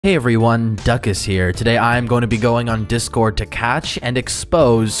Hey everyone, Duckus here. Today I'm going to be going on Discord to catch and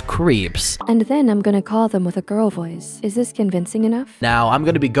expose creeps. And then I'm gonna call them with a girl voice. Is this convincing enough? Now, I'm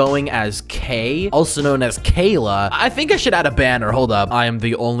going to be going as Kay, also known as Kayla. I think I should add a banner. Hold up. I am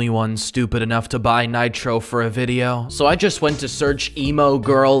the only one stupid enough to buy Nitro for a video. So I just went to search emo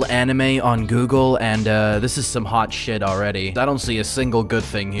girl anime on Google, and this is some hot shit already. I don't see a single good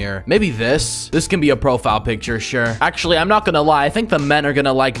thing here. Maybe this? This can be a profile picture, sure. Actually, I'm not gonna lie. I think the men are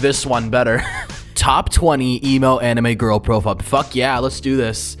gonna like this one better. Top 20 emo anime girl profile. Fuck yeah, let's do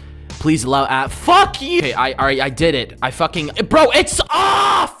this. Please allow fuck you. Okay, I did it. Bro, it's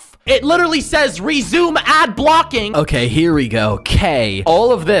off! It literally says resume ad blocking. Okay, here we go. K.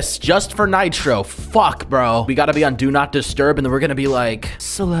 All of this just for Nitro. Fuck, bro. We gotta be on Do Not Disturb, and then we're gonna be like,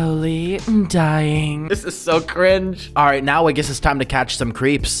 slowly dying. This is so cringe. All right, now I guess it's time to catch some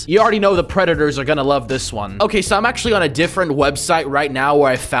creeps. You already know the predators are gonna love this one. Okay, so I'm actually on a different website right now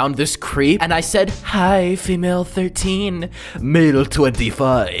where I found this creep, and I said, hi, female 13, male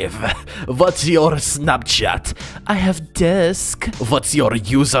 25. What's your Snapchat? I have disc. What's your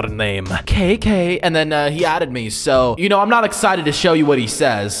username? KK, and then he added me, so you know I'm not excited to show you what he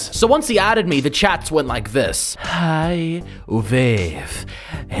says. So once he added me, the chats went like this. Hi, Wave.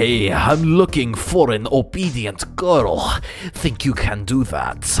 Hey, I'm looking for an obedient girl. Think you can do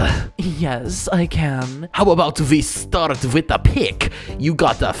that? Yes, I can. How about we start with a pic? You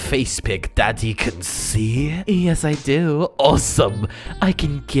got a face pic daddy can see? Yes, I do. Awesome. I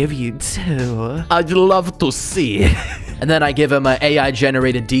can give you two. I'd love to see. And then I give him an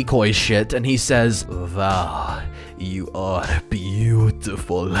AI-generated decoy shit, and he says, wow, you are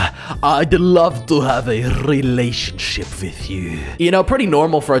beautiful. I'd love to have a relationship with you. You know, pretty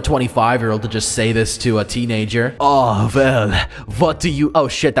normal for a 25-year-old to just say this to a teenager. Oh, well, what do you... Oh,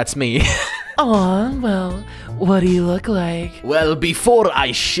 shit, that's me. Aw, well, what do you look like? Well, before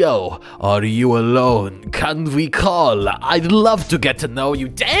I show, are you alone? Can we call? I'd love to get to know you.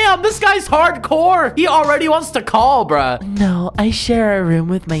 Damn, this guy's hardcore. He already wants to call, bruh. No, I share a room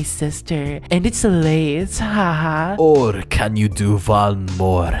with my sister, and it's late, haha. Or can you do one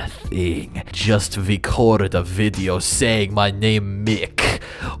more thing? Just record a video saying my name, Mick.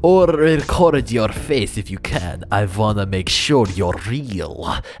 Or record your face if you can. I wanna make sure you're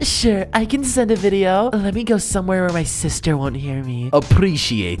real. Sure, I can send a video. Let me go somewhere where my sister won't hear me.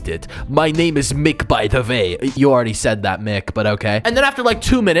 Appreciate it. My name is Mick, by the way. You already said that, Mick, but okay. And then after like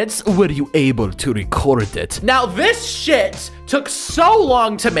 2 minutes, were you able to record it? Now this shit took so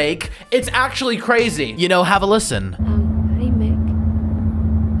long to make, it's actually crazy. You know, have a listen. Hey, Mick.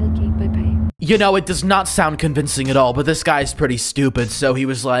 Okay, bye-bye. You know, it does not sound convincing at all, but this guy's pretty stupid, so he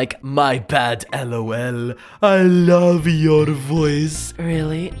was like, my bad, LOL. I love your voice.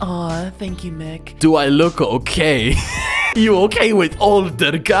 Really? Aw, thank you, Mick. Do I look okay? You okay with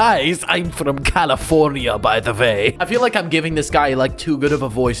older guys? I'm from California, by the way. I feel like I'm giving this guy, like, too good of a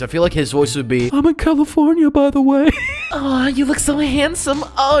voice. I feel like his voice would be, I'm in California, by the way. Oh, you look so handsome.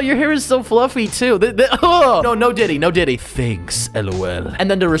 Oh, your hair is so fluffy, too. Oh. No diddy, no diddy. Thanks, LOL.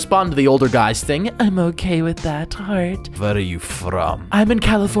 And then to respond to the older guy's thing, I'm okay with that, heart. Where are you from? I'm in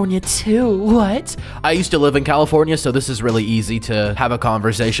California, too. What? I used to live in California, so this is really easy to have a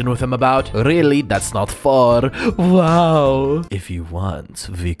conversation with him about. Really? That's not far. Wow. If you want,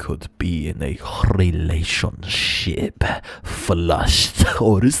 we could be in a relationship, flushed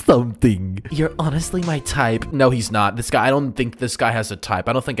or something. You're honestly my type. No, he's not. This guy, I don't think this guy has a type.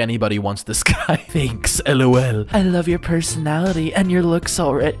 I don't think anybody wants this guy. Thanks, LOL. I love your personality and your looks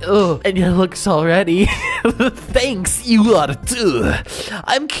already. Oh, and your looks already. Thanks, you are too.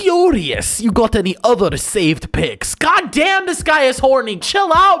 I'm curious. You got any other saved pics? God damn, this guy is horny.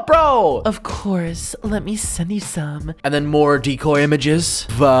 Chill out, bro. Of course. Let me send you some. And then more decoy images.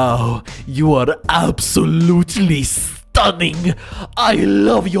 Wow, you are absolutely stunning. I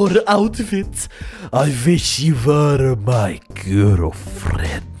love your outfit. I wish you were my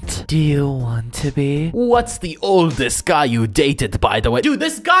girlfriend. Do you want to be? What's the oldest guy you dated, by the way? Dude,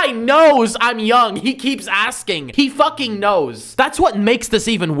 this guy knows I'm young. He keeps asking. He fucking knows. That's what makes this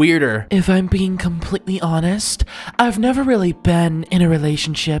even weirder. If I'm being completely honest, I've never really been in a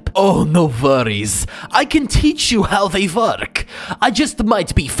relationship. Oh, no worries. I can teach you how they work. I just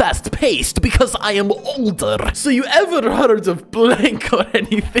might be fast-paced because I am older. So you ever heard of blank or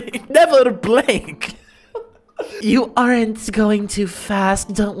anything? Never blank. You aren't going too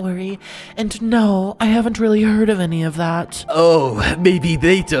fast, don't worry. And no, I haven't really heard of any of that. Oh, maybe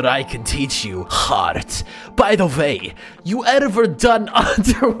later I can teach you. Heart. By the way, you ever done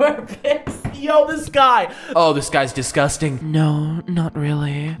underwear pics? Yo, this guy. Oh, this guy's disgusting. No, not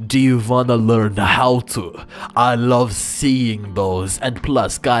really. Do you wanna learn how to? I love seeing those, and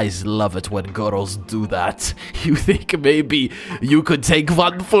plus guys love it when girls do that. You think maybe you could take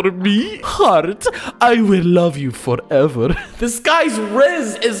one for me? Heart, I will love you forever. This guy's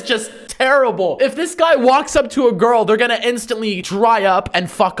riz is just terrible. If this guy walks up to a girl, they're gonna instantly dry up and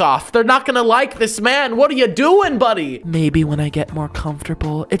fuck off. They're not gonna like this man. What are you doing, buddy? Maybe when I get more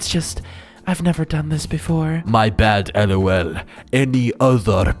comfortable. It's just, I've never done this before. My bad, LOL. Any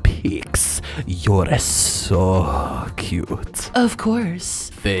other pics? You're so cute. Of course.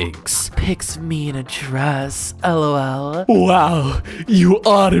 Thanks. Pics me in a dress. LOL. Wow, you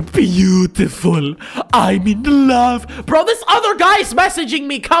are beautiful. I'm in love. Bro, this other guy's messaging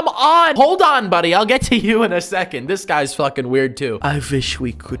me. Come on. Hold on, buddy. I'll get to you in a second. This guy's fucking weird too. I wish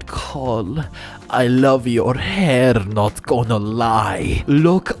we could call. I love your hair, not gonna lie.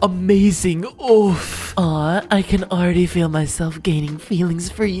 Look amazing. Oof. Aw, I can already feel myself gaining feelings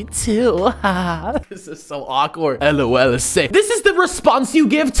for you too. This is so awkward. LOL is sick. This is the response you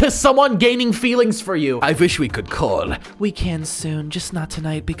give to someone gaining feelings for you. I wish we could call. We can soon, just not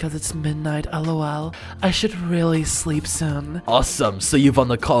tonight because it's midnight. LOL. I should really sleep soon. Awesome. So you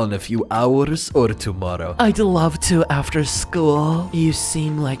wanna call in a few hours or tomorrow? I'd love to after school. You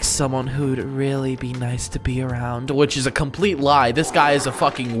seem like someone who'd really be nice to be around. Which is a complete lie. This guy is a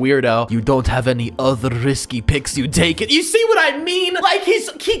fucking weirdo. You don't have any other risky pics you take it. You see what I mean? Like he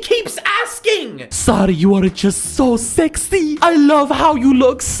keeps asking. Sorry, you are just so sexy. I love how you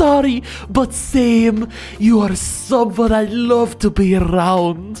look. Sorry, but same. You are someone I love to be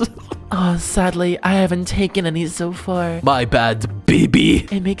around. Oh, sadly, I haven't taken any so far. My bad, baby.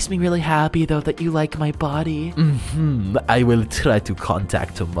 It makes me really happy, though, that you like my body. I will try to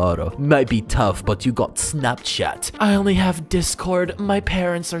contact tomorrow. Might be tough, but you got Snapchat. I only have Discord. My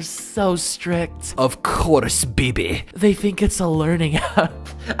parents are so strict. Of course, baby. They think it's a learning app.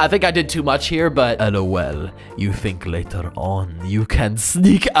 I think I did too much here, but LOL. You think later on you can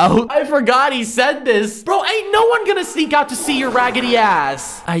sneak out? I forgot he said this. Bro, ain't no one gonna sneak out to see your raggedy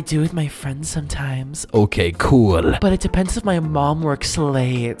ass. I do with my friends sometimes. Okay, cool. But it depends if my mom works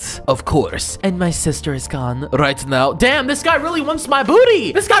late. Of course. And my sister is gone. Right now. Damn, this guy really wants my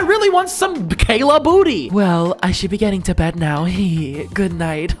booty. This guy really wants some Kayla booty. Well, I should be getting to bed now. Good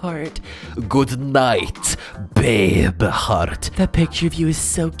night, heart. Good night, babe, heart. That picture of you is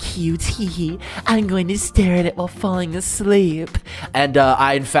so cute. I'm going to stare at it while falling asleep. And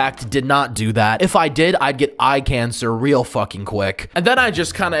I, in fact, did not do that. If I did, I'd get eye cancer real fucking quick. And then I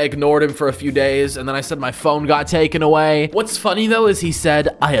just kind of ignored him for a few days, and then I said my phone got taken away. What's funny, though, is he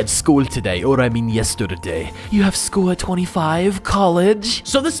said, I had school today, or I mean yesterday. You have school at 25? College?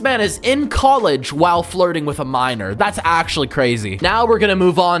 So this man is in college while flirting with a minor. That's actually crazy. Now we're gonna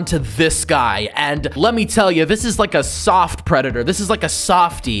move on to this guy, and let me tell you, this is like a soft predator. This is like a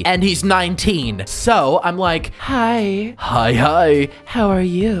softie, and he's 19. So I'm like, hi. Hi. How are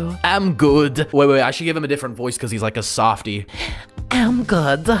you? I'm good. Wait, I should give him a different voice because he's like a softie. I'm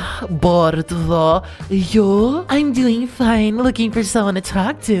good. Bored though. You? I'm doing fine. Looking for someone to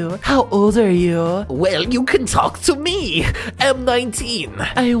talk to. How old are you? Well, you can talk to me. I'm 19.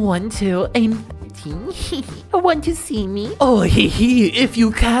 I want to. I'm 13. Want to see me? Oh, if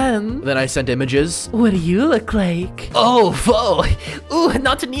you can. Then I sent images. What do you look like? Oh, ooh,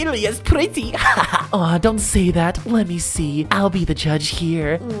 not nearly as pretty. Aw, don't say that. Let me see. I'll be the judge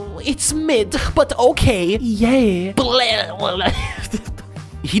here. It's mid, but okay. Yay.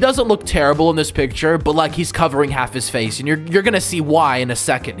 He doesn't look terrible in this picture, but like he's covering half his face, and you're gonna see why in a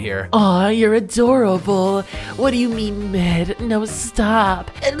second here. Aw, you're adorable. What do you mean mid? No,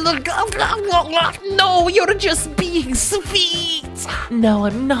 stop. Look, no, you're just being sweet. No,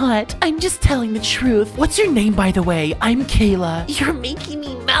 I'm not. I'm just telling the truth. What's your name, by the way? I'm Kayla. You're making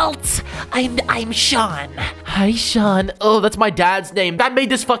me melt. I'm Shawn. Hi, Shawn. Oh, that's my dad's name. That made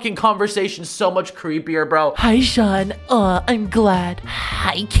this fucking conversation so much creepier, bro. Hi, Shawn. Aw, I'm glad.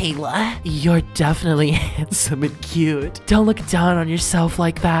 Hi, Kayla. You're definitely handsome and cute. Don't look down on yourself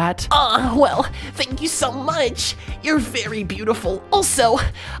like that. Well, thank you so much. You're very beautiful. Also,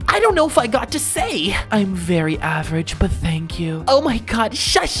 I don't know if I got to say. I'm very average, but thank you. Oh my god,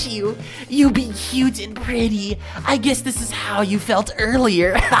 shush you. You be cute and pretty. I guess this is how you felt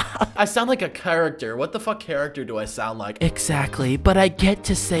earlier. I sound like a character. What the fuck character do I sound like? Exactly, but I get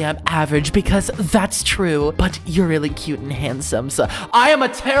to say I'm average because that's true. But you're really cute and handsome, so I am a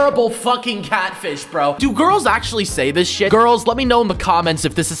terrible fucking catfish, bro. Do girls actually say this shit? Girls, let me know in the comments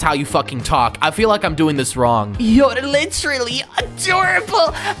if this is how you fucking talk. I feel like I'm doing this wrong. You're literally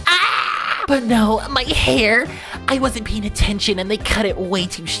adorable. But no, my hair, I wasn't paying attention and they cut it way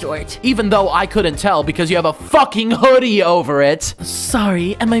too short. Even though I couldn't tell because you have a fucking hoodie over it.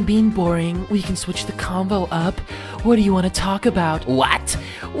 Sorry, am I being boring? We can switch the combo up. What do you want to talk about? What?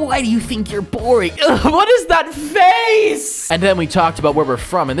 Why do you think you're boring? Ugh, what is that face? And then we talked about where we're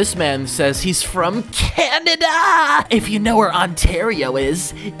from, and this man says he's from Canada! If you know where Ontario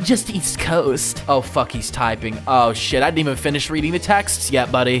is, just East Coast. Oh, fuck, he's typing. Oh, shit, I didn't even finish reading the texts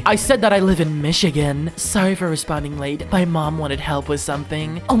yet, buddy. I said that I live in Michigan. Sorry for responding late. My mom wanted help with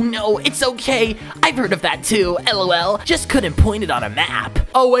something. Oh no, it's okay. I've heard of that too, LOL. Just couldn't point it on a map.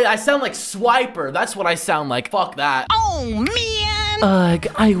 Oh, wait, I sound like Swiper. That's what I sound like. Fuck that. Oh, man! Ugh,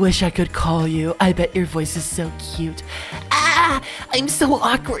 I wish I could call you. I bet your voice is so cute. Ah, I'm so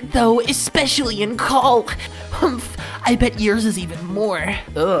awkward though, especially in call. Humph, I bet yours is even more.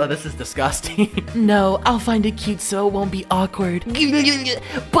 Ugh, this is disgusting. No, I'll find it cute so it won't be awkward.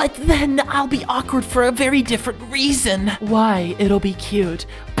 But then I'll be awkward for a very different reason. Why? It'll be cute.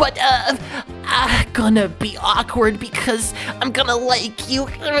 But, gonna be awkward because I'm gonna like you.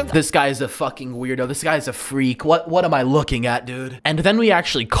 This guy's a fucking weirdo. This guy's a freak. What am I looking at, dude? And then we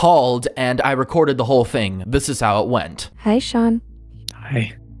actually called and I recorded the whole thing. This is how it went. Hi, Shawn.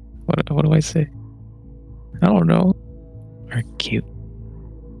 Hi. What do I say? I don't know. Are cute.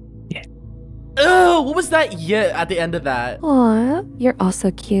 Ugh, what was that yeah at the end of that? Aw, you're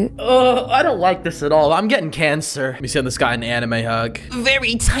also cute. I don't like this at all. I'm getting cancer. Let me send this guy an anime hug.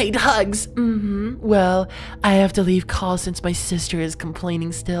 Very tight hugs. Well, I have to leave call since my sister is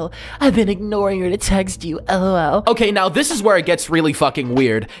complaining still. I've been ignoring her to text you, LOL. Okay, now this is where it gets really fucking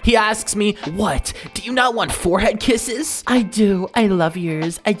weird. He asks me, what? Do you not want forehead kisses? I do. I love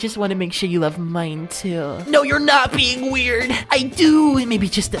yours. I just want to make sure you love mine too. No, you're not being weird. I do. Maybe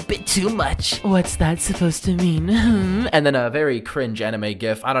just a bit too much. What's that supposed to mean? And then a very cringe anime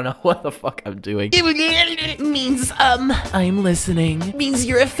gif. I don't know what the fuck I'm doing. It means, I'm listening. Means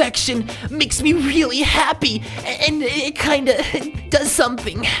your affection makes me really happy. And it kinda does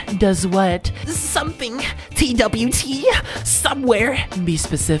something. Does what? Something. TWT. Somewhere. Be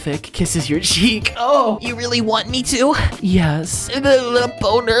specific. Kisses your cheek. Oh, you really want me to? Yes. The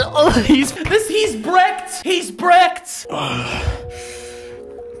boner. Oh, he's bricked. He's bricked.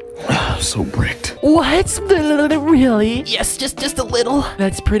 So bricked. What? Really? Yes, just a little.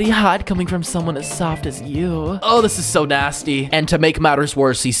 That's pretty hot coming from someone as soft as you. Oh, this is so nasty. And to make matters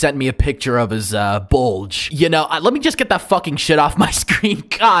worse, he sent me a picture of his bulge. You know, let me just get that fucking shit off my screen.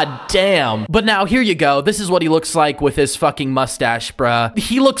 God damn. But now, here you go. This is what he looks like with his fucking mustache, bruh.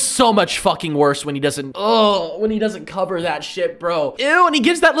 He looks so much fucking worse when he doesn't, when he doesn't cover that shit, bro. Ew, and he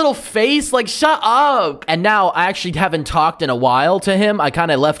gives that little face, like, shut up. And now, I actually haven't talked in a while to him. I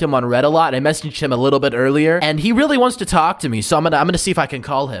kind of left him on red a lot. I messaged him a little bit earlier, and he really wants to talk to me, so I'm gonna see if I can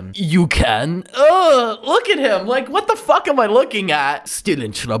call him. You can? Ugh, look at him. Like, what the fuck am I looking at? Still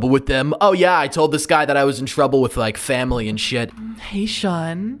in trouble with them? Oh yeah, I told this guy that I was in trouble with, like, family and shit. Hey,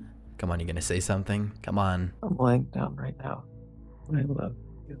 Shawn. Come on, you gonna say something? Come on. I'm laying down right now. I love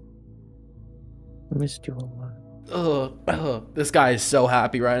you. I missed you a lot. This guy is so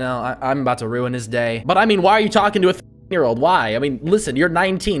happy right now. I'm about to ruin his day. But I mean, why are you talking to a year-old? Why? I mean, listen, you're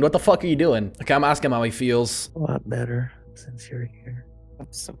 19. What the fuck are you doing? Okay, I'm asking him how he feels. A lot better since you're here. I'm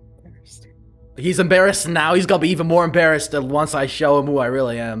so embarrassed. He's embarrassed now. He's gonna be even more embarrassed once I show him who I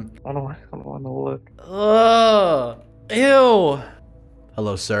really am. I don't want to look. Ugh. Ew.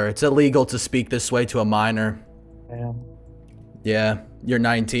 Hello, sir. It's illegal to speak this way to a minor. I am. Yeah, you're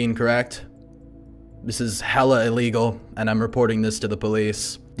 19, correct? This is hella illegal, and I'm reporting this to the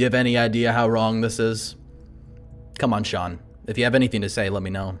police. Do you have any idea how wrong this is? Come on, Shawn. If you have anything to say, let me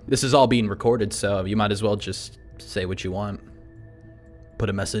know. This is all being recorded, so you might as well just say what you want. Put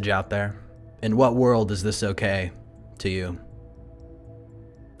a message out there. In what world is this okay to you?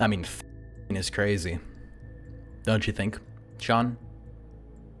 I mean, is crazy. Don't you think, Shawn?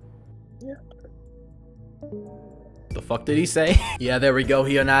 Yeah. The fuck did he say? Yeah, there we go.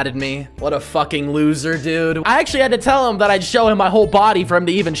 He unadded me. What a fucking loser, dude. I actually had to tell him that I'd show him my whole body for him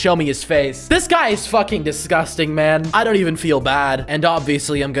to even show me his face. This guy is fucking disgusting, man. I don't even feel bad. And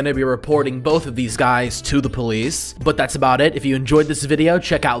obviously, I'm gonna be reporting both of these guys to the police. But that's about it. If you enjoyed this video,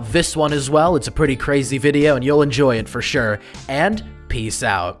 check out this one as well. It's a pretty crazy video and you'll enjoy it for sure. And peace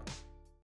out.